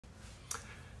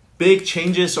big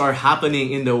changes are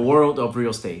happening in the world of real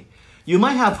estate. You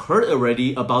might have heard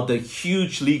already about the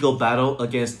huge legal battle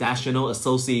against National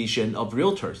Association of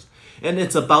Realtors, and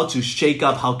it's about to shake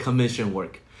up how commission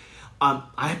work.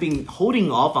 I've been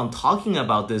holding off on talking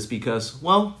about this because,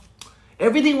 well,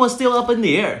 everything was still up in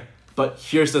the air. But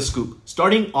here's the scoop.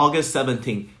 Starting August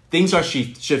 17th, things are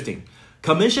shifting.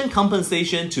 Commission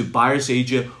compensation to buyer's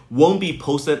agent won't be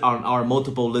posted on our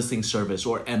multiple listing service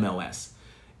or MLS.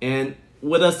 And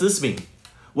what does this mean?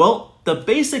 Well, the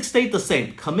basics stayed the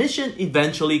same. Commission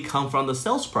eventually come from the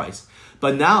sales price.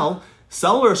 But now,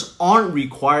 sellers aren't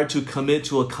required to commit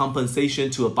to a compensation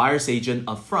to a buyer's agent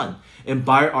upfront, and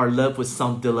buyers are left with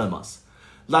some dilemmas.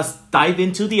 Let's dive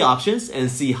into the options and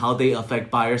see how they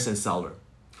affect buyers and sellers.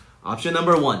 Option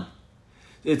number 1.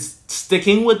 It's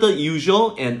sticking with the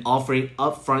usual and offering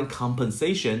upfront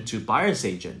compensation to buyer's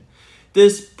agent.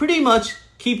 This pretty much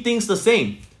keep things the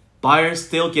same. Buyers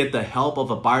still get the help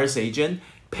of a buyer's agent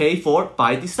paid for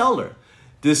by the seller.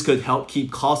 This could help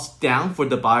keep costs down for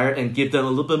the buyer and give them a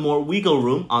little bit more wiggle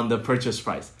room on the purchase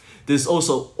price. This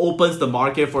also opens the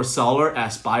market for seller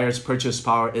as buyer's purchase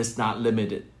power is not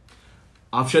limited.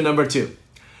 Option number 2.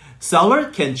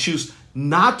 Seller can choose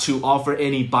not to offer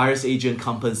any buyer's agent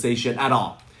compensation at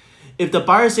all. If the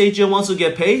buyer's agent wants to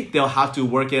get paid, they'll have to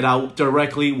work it out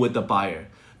directly with the buyer.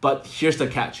 But here's the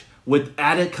catch. With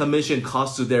added commission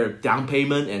costs to their down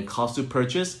payment and cost to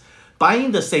purchase,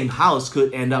 buying the same house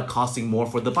could end up costing more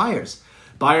for the buyers.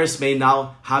 Buyers may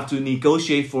now have to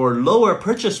negotiate for a lower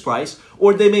purchase price,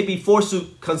 or they may be forced to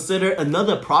consider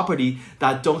another property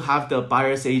that don't have the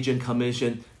buyer's agent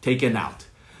commission taken out.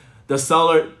 The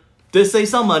seller did save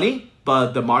some money,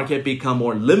 but the market become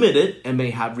more limited and may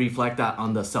have reflect that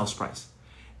on the sales price.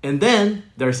 And then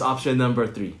there's option number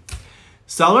 3.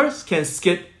 Sellers can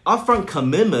skip upfront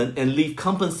commitment and leave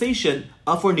compensation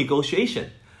up for negotiation.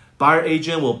 Buyer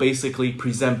agent will basically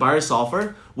present buyer's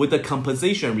offer with a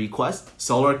compensation request.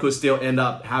 Seller could still end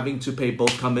up having to pay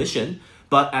both commission,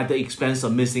 but at the expense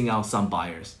of missing out some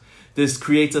buyers. This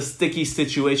creates a sticky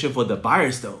situation for the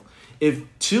buyers though. If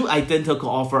 2 identical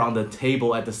offers on the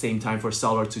table at the same time for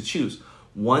seller to choose,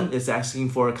 one is asking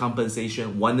for a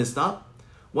compensation, one is not,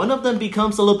 one of them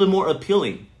becomes a little bit more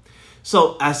appealing.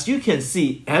 So as you can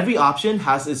see, every option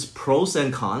has its pros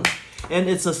and cons, and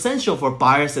it's essential for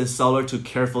buyers and sellers to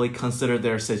carefully consider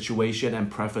their situation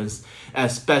and preference,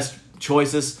 as best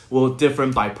choices will differ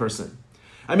by person.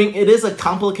 I mean, it is a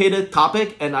complicated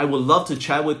topic, and I would love to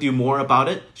chat with you more about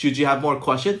it. Should you have more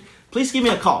questions, please give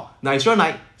me a call,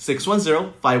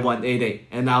 909-610-5188,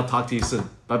 and I'll talk to you soon.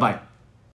 Bye-bye.